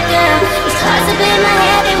be that girl. These thoughts up in my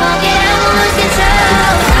head, they won't get out, won't lose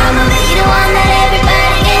control. I'ma be the one that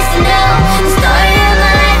everybody gets to know. The story of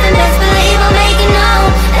my life, and best believe I'll make it known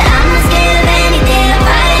that I'm not scared of anything. I'm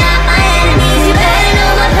fighting off my enemies. You better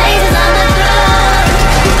know my place is on the throne.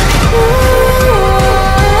 Ooh,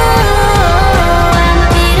 I'ma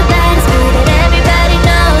be the baddest bee that everybody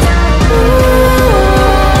knows. Ooh,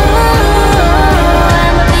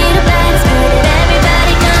 I'ma be the baddest bee that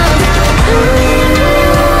everybody knows. Ooh,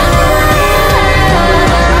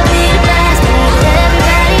 I'ma be the baddest bee that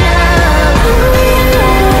everybody knows. Ooh,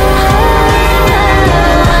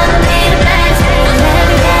 I'ma be the baddest bee that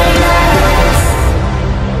everybody knows.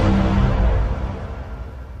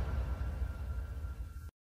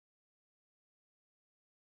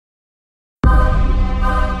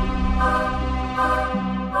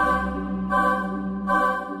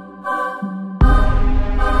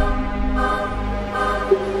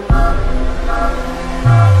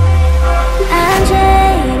 I'm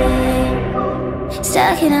jaded,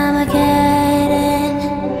 stuck in Armageddon.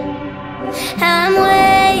 I'm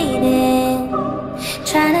waiting,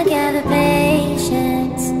 trying to gather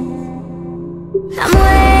patience. I'm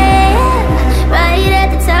waiting, right at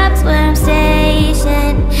the top's where I'm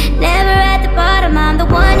stationed. Never at the bottom, I'm the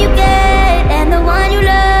one you get and the one you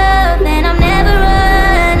love, and I'm never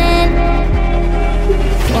running.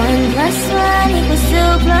 1 + 1 =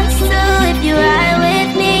 2 + 2. If you ride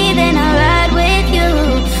with me, then I'll ride with you.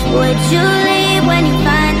 Would you leave when you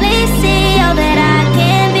finally see all that I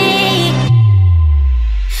can be?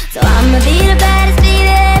 So I'ma be the baddest bee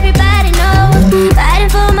that everybody knows. Fighting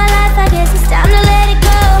for my life, I guess it's time to let it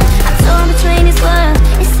go. I'm torn between this world,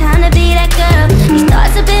 it's time to be that girl. These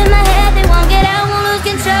thoughts up in my head, they won't get out, won't lose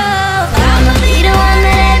control. So I'ma be the one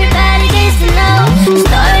that everybody gets to know. The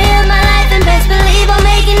story of my life, and best believe I'll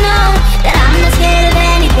make it known that I'm not scared of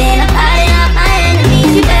anything. I'm fighting off my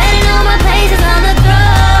enemies. You better know my place is on the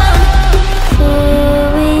throne.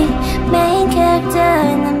 Ooh, main character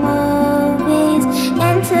in the movies.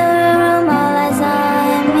 Enter a room, all eyes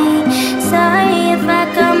on me. Sorry if I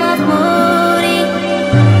come off moody,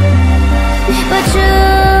 but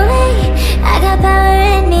truly, I got power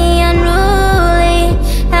in me, unruly.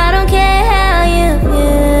 I don't care how you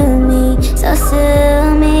view me, so sue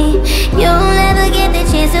me. You'll never get the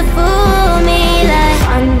chance to fool me. Like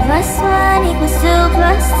 1 + 1 = 2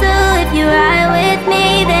 + 2. If you ride with me,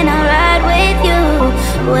 then I'll ride with you.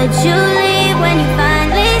 Would you leave when you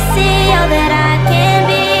finally see all that I can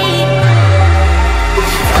be?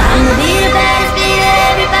 So I'ma be the baddest bee that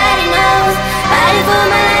everybody knows. Fighting for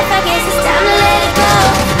my life, I guess it's time to let it go.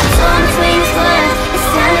 I'm torn between this world, it's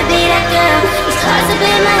time to be that girl. These thoughts up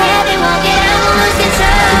in my head, they won't get out, won't lose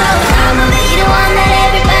control. I'ma be the one that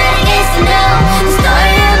everybody gets to know. The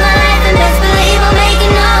story of my life, and best believe I'll make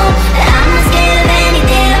it known that I'm not scared of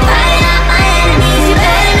anything. I'm fighting off my enemies. You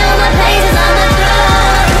better know my place is on the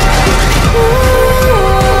throne. Ooh,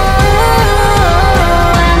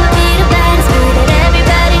 I'ma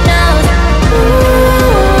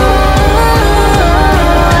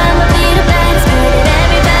be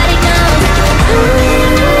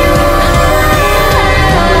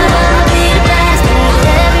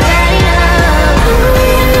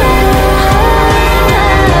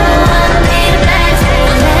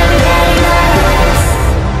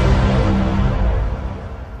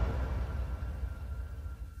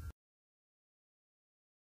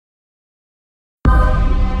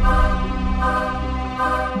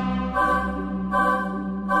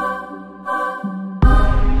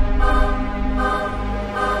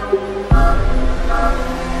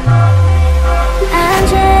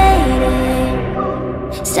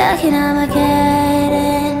stuck in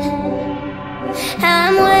Armageddon.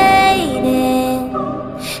 I'm waiting,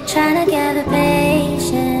 trying to gather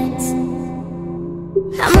patience.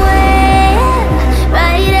 I'm waiting,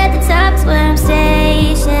 right at the top's where I'm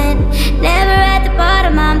stationed. Never at the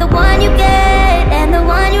bottom, I'm the one you get and the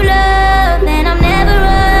one you love, and I'm never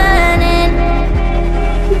running.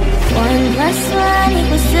 1 + 1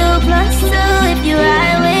 = 2 + 2. If you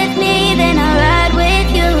ride with me, then I'll ride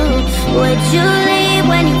with you. Would you leave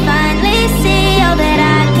when you finally see all that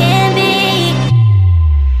I can be?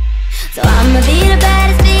 So I'ma be the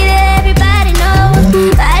baddest bee that everybody knows.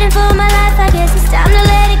 Fighting for my life, I guess it's time to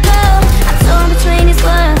let it go. I'm torn between this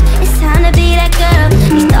world, it's time to be that girl.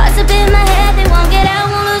 These thoughts up in my head, they won't get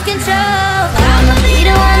out, won't lose control. I'ma be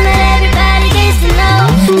the one that everybody gets to know.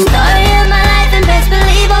 The story of my life, and best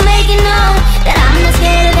believe I'll make it known that I'm not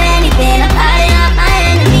scared of anything. I'm fighting off my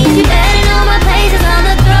enemies. You better know my place is on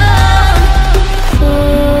the throne.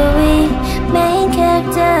 Ooh, we main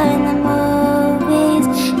character in the movies.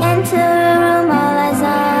 Enter a room, all eyes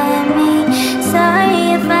on me.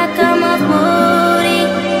 Sorry if I come off moody,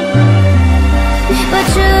 but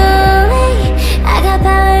truly, I got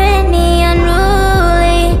power in me,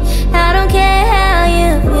 unruly. I don't care how you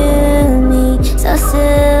view me, so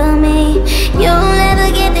sue me. You'll never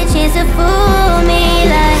get the chance to fool me.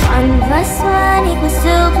 Like 1 + 1 =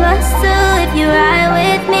 2 + 2. If you ride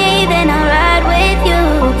with me, then I'll ride with you.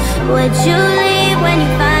 Would you leave when you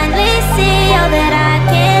finally see all that I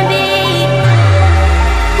can be?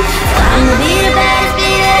 So I'ma be the baddest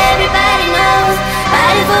bee that everybody knows.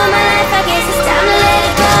 Fighting for my life, I guess it's time to let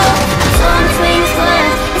it go. I'm torn between this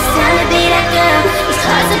world, it's time to be that girl. These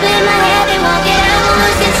thoughts up in my head, they won't get out, won't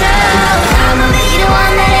lose control. I'ma be the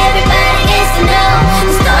one that everybody gets to know.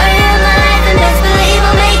 The story of my life, and best believe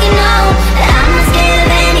I'll make it known that I'm not scared of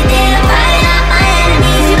anything. I'm fighting off my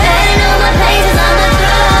enemies. You better know my place is on the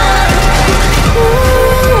throne. Ooh,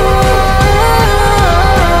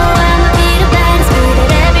 I'ma be the baddest bee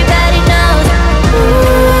that everybody knows.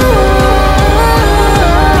 Ooh,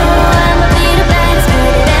 I'ma be the baddest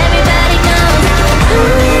bee that everybody knows.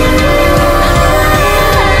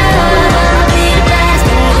 I'ma be the baddest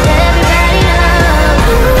bee that everybody knows.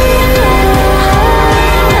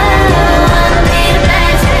 I'ma be the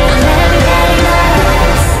baddest bee that everybody knows.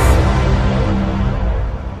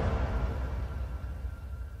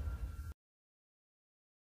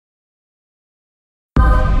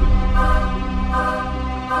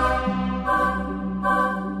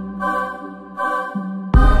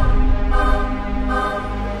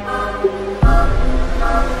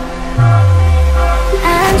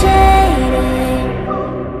 I'm jaded,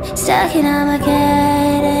 stuck in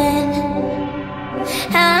Armageddon.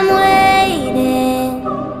 I'm waiting.